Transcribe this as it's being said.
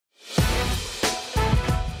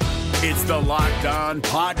It's the Locked On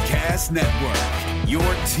Podcast Network, your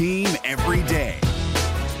team every day.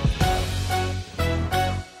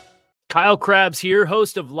 Kyle Krabs here,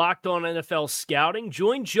 host of Locked On NFL Scouting.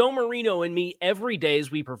 Join Joe Marino and me every day as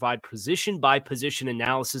we provide position-by-position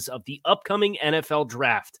analysis of the upcoming NFL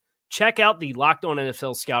Draft. Check out the Locked On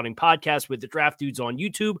NFL Scouting podcast with the Draft Dudes on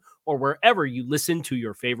YouTube or wherever you listen to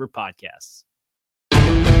your favorite podcasts.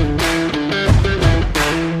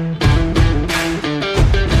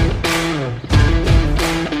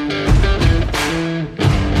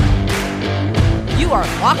 You are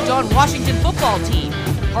Locked On Washington Football Team,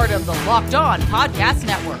 part of the Locked On Podcast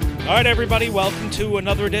Network. All right, everybody, welcome to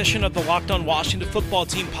another edition of the Locked On Washington Football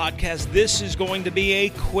Team podcast. This is going to be a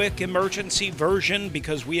quick emergency version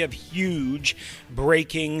because we have huge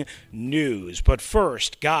breaking news. But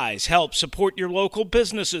first, guys, help support your local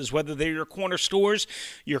businesses, whether they're your corner stores,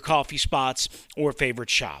 your coffee spots, or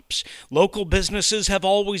favorite shops. Local businesses have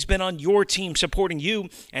always been on your team supporting you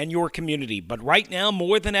and your community. But right now,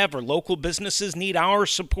 more than ever, local businesses need our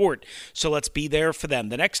support. So let's be there for them.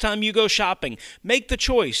 The next time you go shopping, make the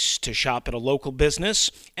choice to shop at a local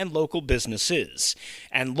business and local businesses.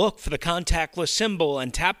 And look for the contactless symbol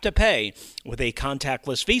and tap to pay with a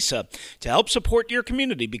contactless Visa to help support your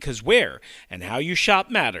community, because where and how you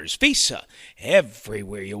shop matters. Visa,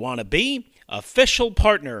 everywhere you want to be, official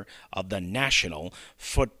partner of the National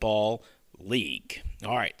Football League.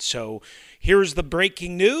 All right, so here's the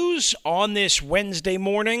breaking news on this Wednesday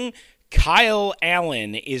morning. Kyle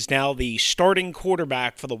Allen is now the starting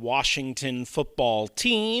quarterback for the Washington Football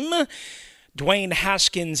Team. Dwayne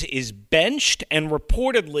Haskins is benched, and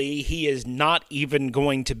reportedly he is not even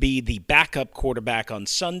going to be the backup quarterback on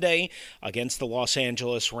Sunday against the Los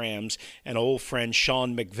Angeles Rams. And old friend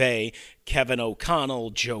Sean McVay, Kevin O'Connell,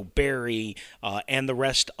 Joe Barry, and the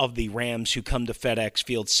rest of the Rams who come to FedEx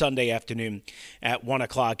Field Sunday afternoon at 1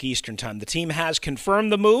 o'clock Eastern Time. The team has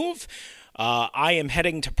confirmed the move. I am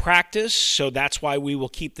heading to practice, so that's why we will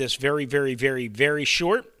keep this very, very, very, very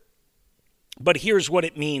short. But here's what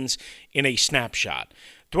it means in a snapshot.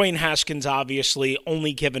 Dwayne Haskins obviously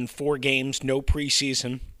only given 4 games, no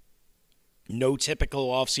preseason, no typical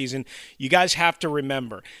offseason. You guys have to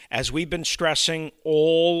remember, as we've been stressing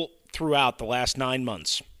all throughout the last 9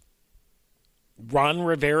 months, Ron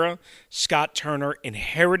Rivera, Scott Turner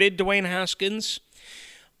inherited Dwayne Haskins.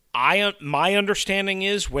 My understanding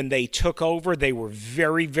is when they took over, they were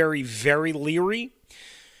very, very, very leery.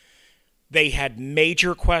 They had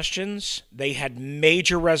major questions. They had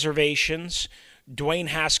major reservations. Dwayne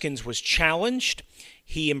Haskins was challenged.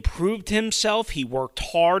 He improved himself. He worked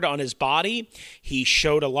hard on his body. He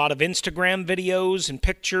showed a lot of Instagram videos and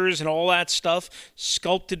pictures and all that stuff.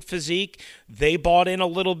 Sculpted physique. They bought in a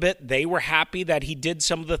little bit. They were happy that he did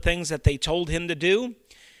some of the things that they told him to do.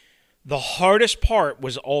 The hardest part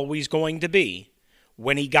was always going to be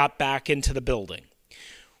when he got back into the building,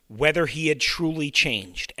 whether he had truly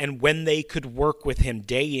changed and when they could work with him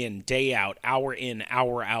day in, day out, hour in,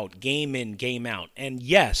 hour out, game in, game out. And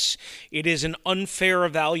yes, it is an unfair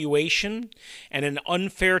evaluation and an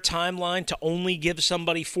unfair timeline to only give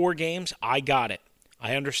somebody 4 games. I got it.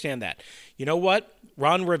 I understand that. You know what?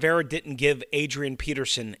 Ron Rivera didn't give Adrian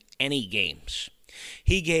Peterson any games.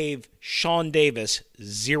 He gave Sean Davis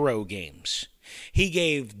 0 games. He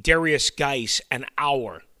gave Darius Geis an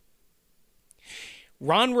hour.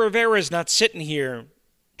 Ron Rivera is not sitting here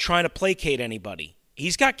trying to placate anybody.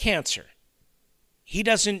 He's got cancer. He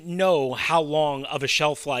doesn't know how long of a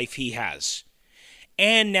shelf life he has.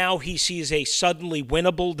 And now he sees a suddenly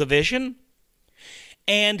winnable division.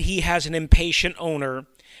 And he has an impatient owner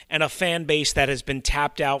and a fan base that has been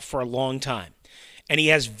tapped out for a long time. And he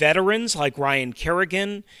has veterans like Ryan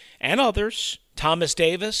Kerrigan and others, Thomas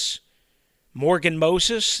Davis, Morgan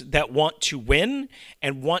Moses, that want to win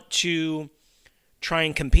and want to try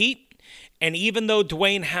and compete. And even though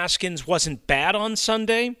Dwayne Haskins wasn't bad on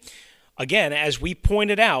Sunday, again, as we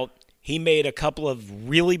pointed out, he made a couple of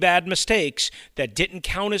really bad mistakes that didn't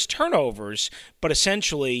count as turnovers, but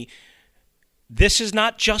essentially this is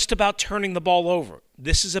not just about turning the ball over.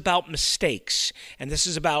 This is about mistakes, and this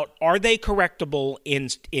is about, are they correctable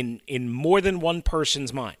in more than one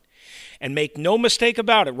person's mind? And make no mistake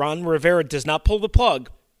about it, Ron Rivera does not pull the plug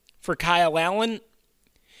for Kyle Allen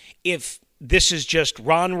if this is just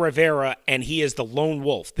Ron Rivera and he is the lone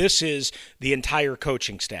wolf. This is the entire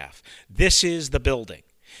coaching staff. This is the building.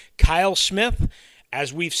 Kyle Smith,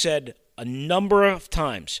 as we've said a number of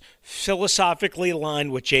times, philosophically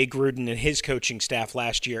aligned with Jay Gruden and his coaching staff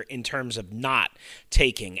last year in terms of not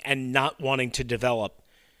taking and not wanting to develop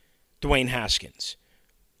Dwayne Haskins.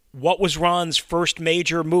 What was Ron's first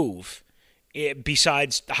major move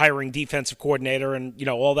besides hiring defensive coordinator and,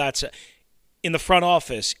 all that. In the front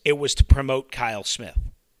office, it was to promote Kyle Smith.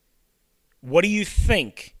 What do you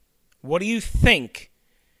think? What do you think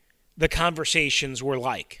the conversations were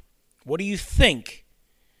like? What do you think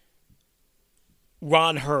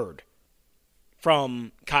Ron heard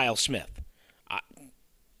from Kyle Smith?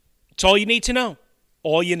 It's all you need to know.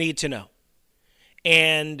 All you need to know.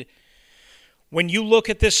 And when you look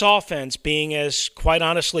at this offense being as, quite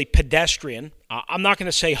honestly, pedestrian, I'm not going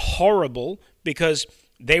to say horrible, because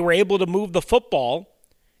they were able to move the football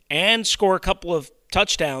and score a couple of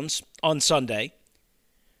touchdowns on Sunday.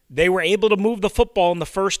 They were able to move the football in the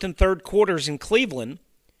first and third quarters in Cleveland.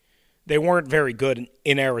 They weren't very good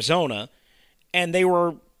in Arizona. And they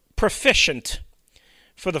were proficient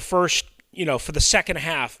for the for the second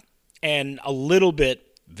half and a little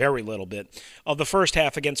bit, very little bit, of the first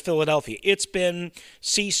half against Philadelphia. It's been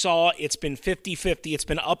seesaw. It's been 50-50. It's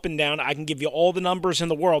been up and down. I can give you all the numbers in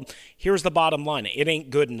the world. Here's the bottom line. It ain't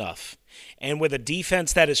good enough. And with a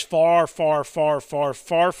defense that is far, far, far, far,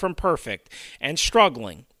 far from perfect and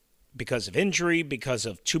struggling because of injury, because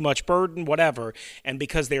of too much burden, whatever, and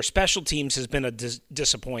because their special teams has been a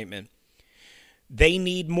disappointment, they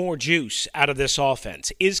need more juice out of this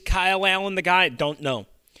offense. Is Kyle Allen the guy? Don't know.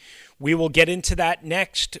 We will get into that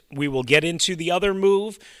next. We will get into the other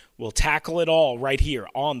move. We'll tackle it all right here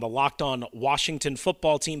on the Locked On Washington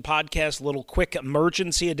Football Team podcast, a little quick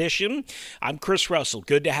emergency edition. I'm Chris Russell.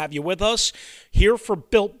 Good to have you with us here for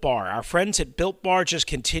Built Bar. Our friends at Built Bar just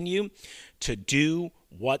continue to do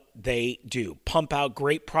what they do. Pump out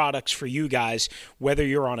great products for you guys, whether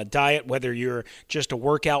you're on a diet, whether you're just a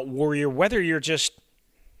workout warrior, whether you just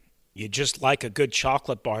like a good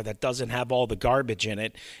chocolate bar that doesn't have all the garbage in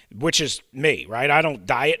it, which is me, right? I don't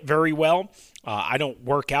diet very well. I don't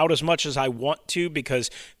work out as much as I want to because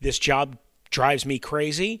this job drives me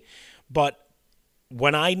crazy. But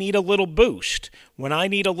when I need a little boost, when I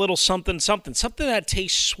need a little something that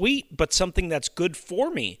tastes sweet, but something that's good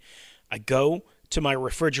for me, I go to my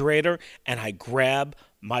refrigerator and I grab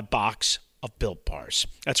my box of Built Bars.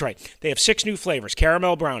 That's right. They have 6 new flavors: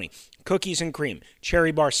 caramel brownie, cookies and cream,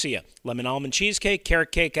 cherry barcia, lemon almond cheesecake,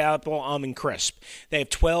 carrot cake, apple almond crisp. They have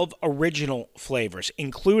 12 original flavors,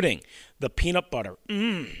 including the peanut butter,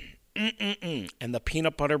 and the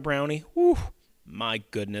peanut butter brownie. Whew, my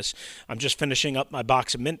goodness. I'm just finishing up my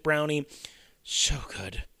box of mint brownie. So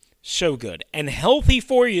good. So good. And healthy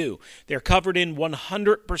for you. They're covered in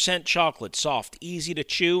 100% chocolate. Soft, easy to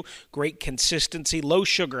chew, great consistency, low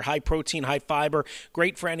sugar, high protein, high fiber.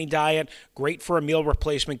 Great for any diet, great for a meal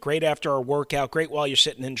replacement, great after a workout, great while you're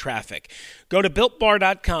sitting in traffic. Go to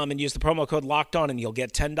BuiltBar.com and use the promo code LOCKEDON and you'll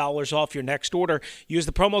get $10 off your next order. Use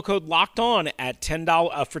the promo code LOCKEDON at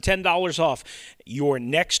 $10 for $10 off your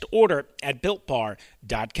next order at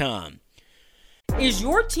BuiltBar.com. Is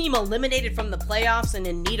your team eliminated from the playoffs and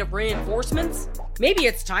in need of reinforcements? Maybe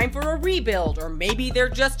it's time for a rebuild, or maybe they're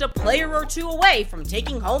just a player or two away from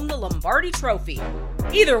taking home the Lombardi Trophy.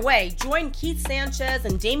 Either way, join Keith Sanchez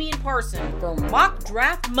and Damian Parson for Mock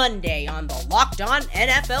Draft Monday on the Locked On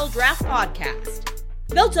NFL Draft Podcast.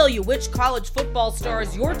 They'll tell you which college football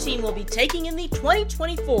stars your team will be taking in the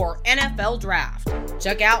 2024 NFL Draft.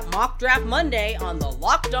 Check out Mock Draft Monday on the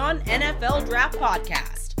Locked On NFL Draft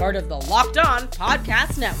Podcast. Part of the Locked On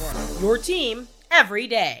Podcast Network. Your team every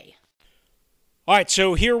day. All right,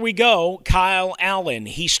 so here we go. Kyle Allen.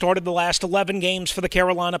 He started the last 11 games for the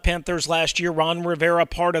Carolina Panthers last year. Ron Rivera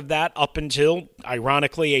part of that up until,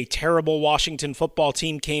 ironically, a terrible Washington football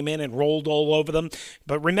team came in and rolled all over them.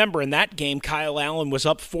 But remember, in that game, Kyle Allen was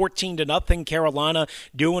up 14-0. Carolina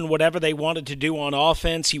doing whatever they wanted to do on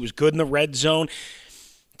offense. He was good in the red zone.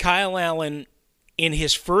 Kyle Allen, in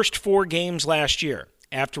his first 4 games last year,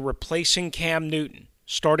 after replacing Cam Newton,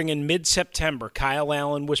 starting in mid-September, Kyle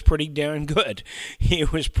Allen was pretty damn good. He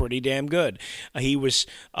was pretty damn good. He was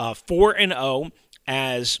 4-0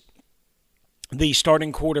 as the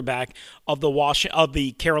starting quarterback of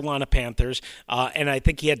the Carolina Panthers, and I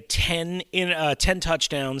think he had 10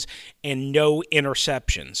 touchdowns and no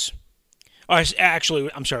interceptions.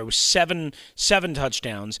 Actually, I'm sorry, it was seven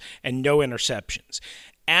touchdowns and no interceptions.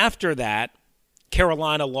 After that,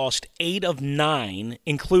 Carolina lost 8 of 9,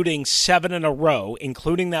 including 7 in a row,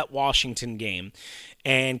 including that Washington game.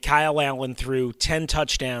 And Kyle Allen threw 10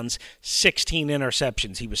 touchdowns, 16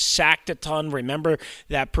 interceptions. He was sacked a ton. Remember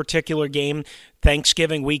that particular game,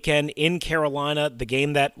 Thanksgiving weekend in Carolina, the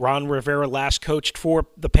game that Ron Rivera last coached for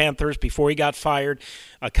the Panthers before he got fired.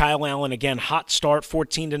 Kyle Allen, again, hot start,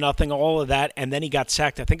 14-0, all of that, and then he got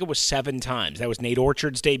sacked, I think it was 7 times. That was Nate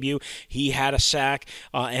Orchard's debut. He had a sack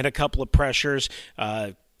and a couple of pressures.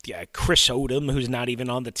 Chris Odom, who's not even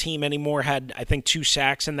on the team anymore, had, I think, 2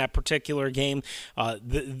 sacks in that particular game.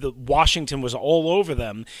 The Washington was all over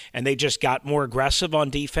them, and they just got more aggressive on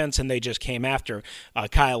defense, and they just came after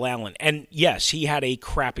Kyle Allen. And, yes, he had a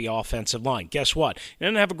crappy offensive line. Guess what? He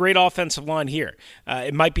didn't have a great offensive line here.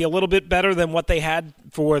 It might be a little bit better than what they had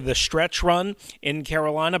for the stretch run in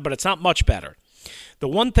Carolina, but it's not much better. The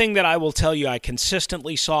one thing that I will tell you I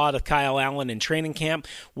consistently saw out of Kyle Allen in training camp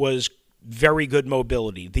was very good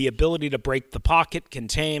mobility, the ability to break the pocket,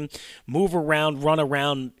 contain, move around, run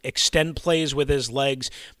around, extend plays with his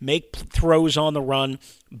legs, make throws on the run,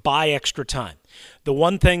 buy extra time. The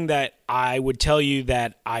one thing that I would tell you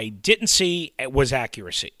that I didn't see was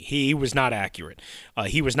accuracy. He was not accurate.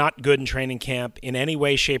 He was not good in training camp in any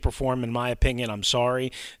way, shape, or form, in my opinion. I'm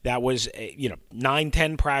sorry. That was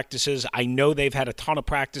 9-10 practices. I know they've had a ton of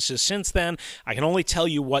practices since then. I can only tell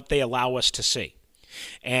you what they allow us to see.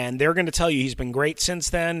 And they're going to tell you he's been great since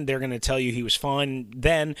then. They're going to tell you he was fine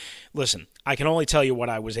then. Listen, I can only tell you what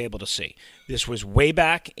I was able to see. This was way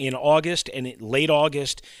back in August and late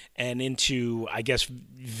August and into, I guess,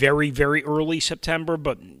 very, very early September,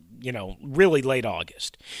 but, really late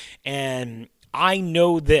August. And I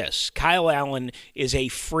know this. Kyle Allen is a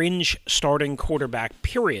fringe starting quarterback,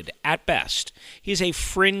 period, at best. He's a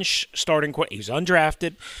fringe starting quarterback. He's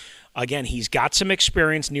undrafted. Again, he's got some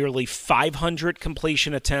experience, nearly 500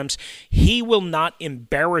 completion attempts. He will not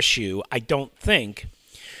embarrass you, I don't think,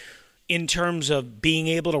 in terms of being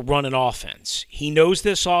able to run an offense. He knows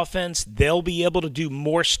this offense. They'll be able to do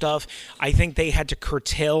more stuff. I think they had to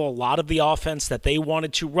curtail a lot of the offense that they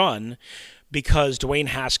wanted to run because Dwayne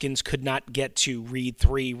Haskins could not get to read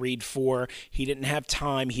 3, read 4. He didn't have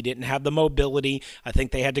time. He didn't have the mobility. I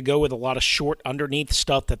think they had to go with a lot of short underneath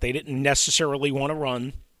stuff that they didn't necessarily want to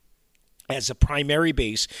run as a primary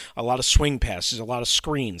base, a lot of swing passes, a lot of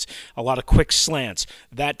screens, a lot of quick slants,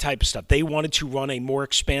 that type of stuff. They wanted to run a more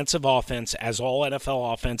expansive offense, as all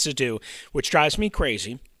NFL offenses do, which drives me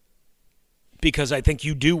crazy because I think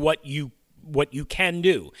you do what you can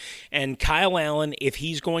do. And Kyle Allen, if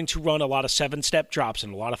he's going to run a lot of 7-step drops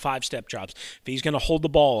and a lot of 5-step drops, if he's going to hold the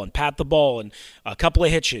ball and pat the ball and a couple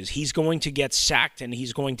of hitches, he's going to get sacked and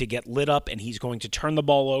he's going to get lit up and he's going to turn the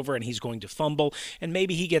ball over and he's going to fumble and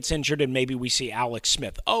maybe he gets injured and maybe we see Alex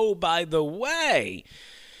Smith. Oh, by the way,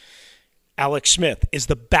 Alex Smith is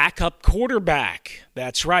the backup quarterback.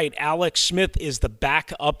 That's right. Alex Smith is the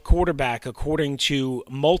backup quarterback, according to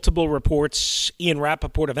multiple reports. Ian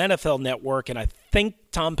Rappaport of NFL Network, and I think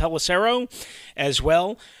Tom Pelissero as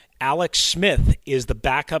well. Alex Smith is the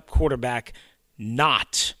backup quarterback,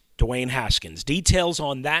 not Dwayne Haskins. Details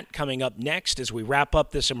on that coming up next as we wrap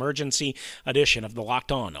up this emergency edition of the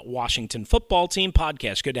Locked On Washington Football Team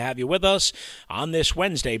podcast. Good to have you with us on this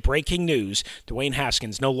Wednesday. Breaking news, Dwayne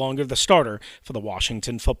Haskins no longer the starter for the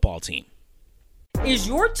Washington Football Team. Is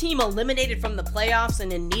your team eliminated from the playoffs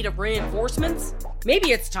and in need of reinforcements?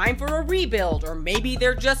 Maybe it's time for a rebuild, or maybe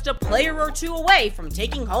they're just a player or two away from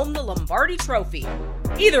taking home the Lombardi Trophy.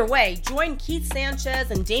 Either way, join Keith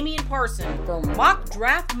Sanchez and Damian Parson for Mock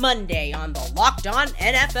Draft Monday on the Locked On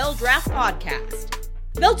NFL Draft Podcast.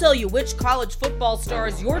 They'll tell you which college football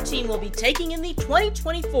stars your team will be taking in the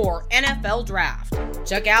 2024 NFL Draft.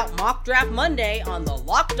 Check out Mock Draft Monday on the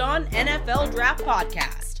Locked On NFL Draft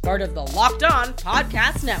Podcast, part of the Locked On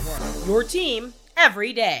Podcast Network. Your team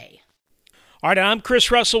every day. All right, I'm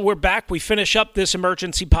Chris Russell. We're back. We finish up this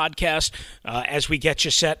emergency podcast as we get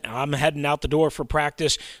you set. I'm heading out the door for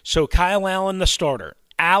practice. So Kyle Allen, the starter.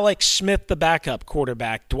 Alex Smith, the backup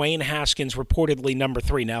quarterback. Dwayne Haskins, reportedly number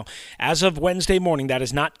 3. Now, as of Wednesday morning, that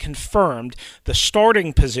is not confirmed. The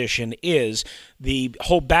starting position is. The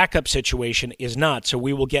whole backup situation is not. So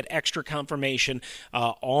we will get extra confirmation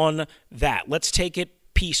on that. Let's take it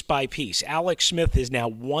piece by piece. Alex Smith is now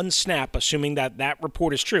one snap, assuming that that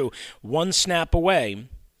report is true, one snap away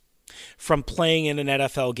from playing in an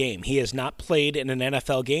NFL game. He has not played in an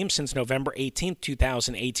NFL game since November 18th,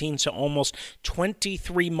 2018, so almost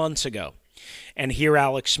 23 months ago. And here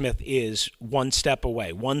Alex Smith is one snap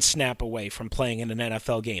away from playing in an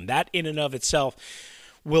NFL game. That in and of itself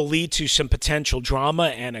will lead to some potential drama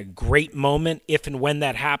and a great moment if and when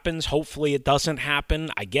that happens. Hopefully it doesn't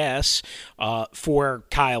happen, I guess, for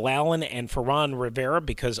Kyle Allen and for Ron Rivera,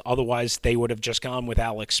 because otherwise they would have just gone with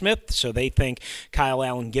Alex Smith. So they think Kyle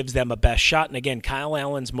Allen gives them a best shot. And again, Kyle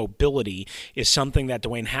Allen's mobility is something that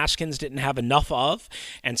Dwayne Haskins didn't have enough of,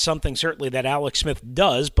 and something certainly that Alex Smith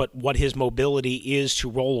does, but what his mobility is to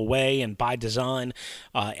roll away and by design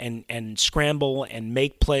and scramble and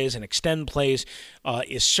make plays and extend plays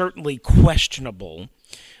is certainly questionable,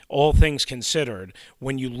 all things considered,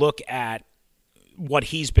 when you look at what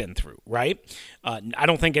he's been through, right? I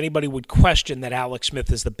don't think anybody would question that Alex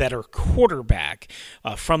Smith is the better quarterback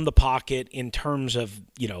from the pocket in terms of,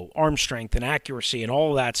 arm strength and accuracy and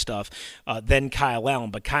all of that stuff than Kyle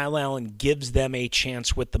Allen. But Kyle Allen gives them a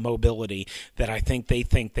chance with the mobility that I think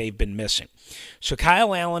they've been missing. So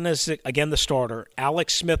Kyle Allen is, again, the starter.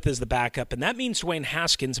 Alex Smith is the backup, and that means Dwayne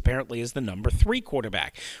Haskins apparently is the number 3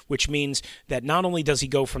 quarterback, which means that not only does he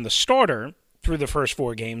go from the starter through the first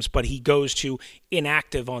 4 games, but he goes to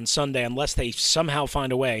inactive on Sunday unless they somehow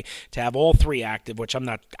find a way to have all 3 active, which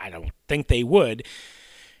I don't think they would.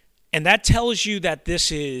 And that tells you that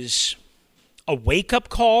this is a wake-up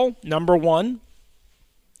call, number 1,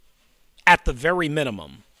 at the very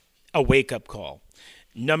minimum, a wake-up call.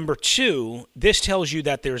 Number 2, this tells you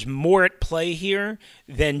that there's more at play here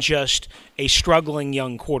than just a struggling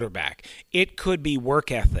young quarterback. It could be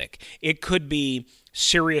work ethic. It could be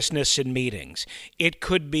seriousness in meetings. It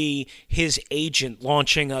could be his agent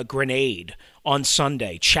launching a grenade on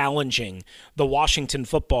Sunday, challenging the Washington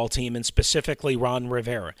football team and specifically Ron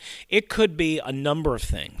Rivera. It could be a number of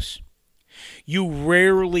things. You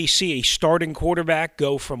rarely see a starting quarterback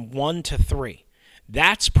go from 1 to 3.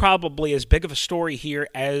 That's probably as big of a story here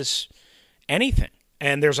as anything.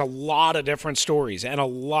 And there's a lot of different stories and a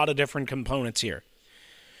lot of different components here.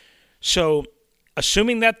 So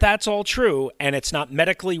assuming that that's all true and it's not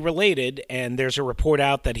medically related and there's a report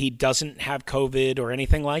out that he doesn't have COVID or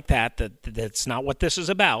anything like that, that's not what this is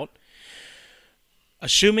about.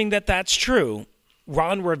 Assuming that that's true,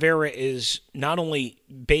 Ron Rivera is not only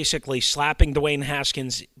basically slapping Dwayne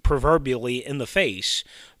Haskins proverbially in the face,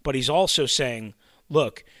 but he's also saying,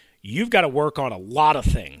 look, you've got to work on a lot of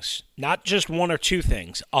things, not just 1 or 2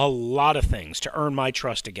 things, a lot of things to earn my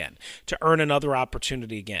trust again, to earn another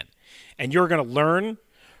opportunity again. And you're going to learn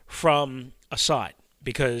from a side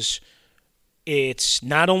because it's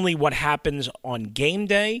not only what happens on game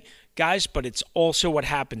day, guys, but it's also what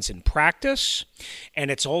happens in practice, and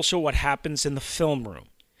it's also what happens in the film room.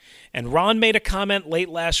 And Ron made a comment late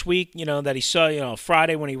last week, that he saw,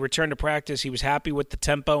 Friday when he returned to practice, he was happy with the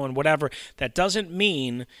tempo and whatever. That doesn't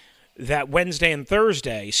mean that Wednesday and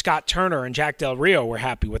Thursday, Scott Turner and Jack Del Rio were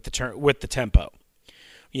happy with the tempo.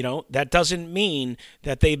 That doesn't mean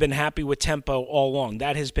that they've been happy with tempo all along.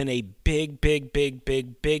 That has been a big, big, big,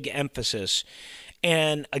 big, big emphasis.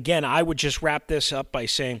 And again, I would just wrap this up by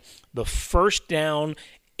saying the first down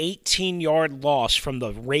 18-yard loss from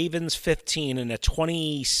the Ravens 15 in a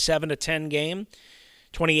 27-10 game,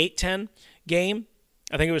 28-10 game.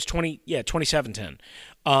 I think it was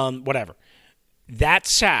 27-10. Whatever. That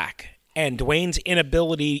sack and Dwayne's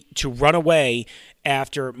inability to run away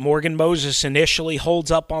after Morgan Moses initially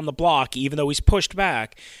holds up on the block, even though he's pushed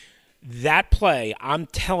back, that play, I'm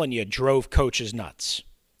telling you, drove coaches nuts.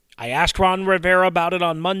 I asked Ron Rivera about it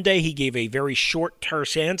on Monday. He gave a very short,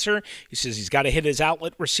 terse answer. He says he's got to hit his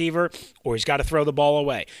outlet receiver or he's got to throw the ball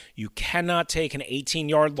away. You cannot take an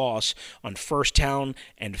 18-yard loss on first down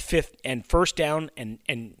and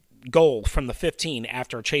goal from the 15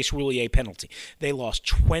 after a Chase Roulier penalty. They lost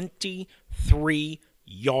 23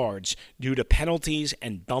 yards due to penalties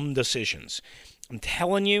and dumb decisions. I'm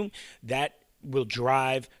telling you, that will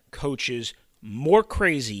drive coaches more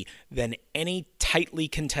crazy than any tightly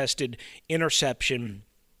contested interception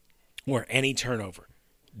or any turnover.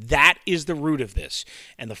 That is the root of this.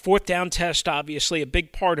 And the 4th down test, obviously, a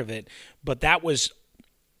big part of it, but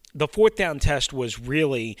the 4th down test was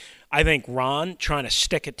really, I think, Ron trying to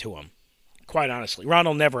stick it to him, quite honestly. Ron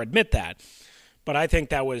will never admit that, but I think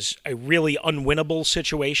that was a really unwinnable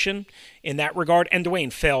situation in that regard, and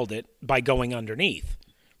Dwayne failed it by going underneath.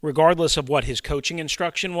 Regardless of what his coaching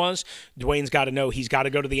instruction was, Dwayne's got to know he's got to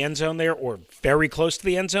go to the end zone there or very close to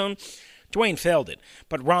the end zone. Dwayne failed it,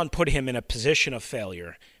 but Ron put him in a position of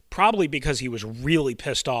failure, probably because he was really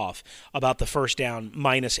pissed off about the first down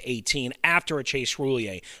minus 18 after a Chase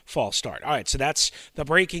Roulier false start. All right, so that's the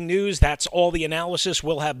breaking news. That's all the analysis.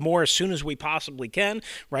 We'll have more as soon as we possibly can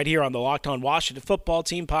right here on the Locked On Washington Football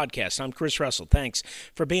Team podcast. I'm Chris Russell. Thanks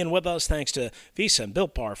for being with us. Thanks to Visa and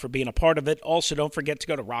Built Bar for being a part of it. Also, don't forget to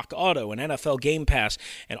go to Rock Auto and NFL Game Pass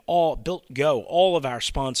and all Built Go, all of our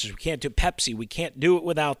sponsors. We can't do Pepsi. We can't do it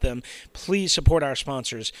without them. Please support our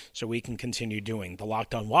sponsors so we can continue doing the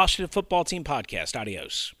Locked On Washington Football Team podcast.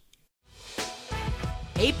 Adios.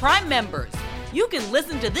 Hey, Prime members, you can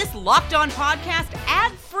listen to this Locked On podcast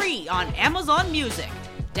ad-free on Amazon Music.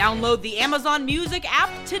 Download the Amazon Music app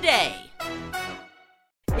today.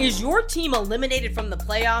 Is your team eliminated from the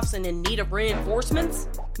playoffs and in need of reinforcements?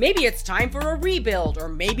 Maybe it's time for a rebuild, or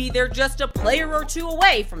maybe they're just a player or two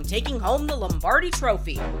away from taking home the Lombardi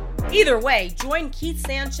Trophy. Either way, join Keith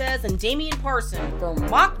Sanchez and Damian Parson for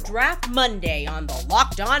Mock Draft Monday on the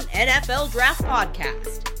Locked On NFL Draft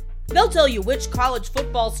Podcast. They'll tell you which college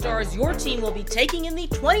football stars your team will be taking in the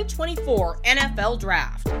 2024 NFL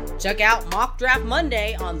Draft. Check out Mock Draft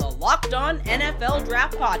Monday on the Locked On NFL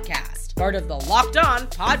Draft Podcast, part of the Locked On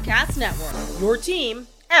Podcast Network, your team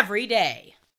every day.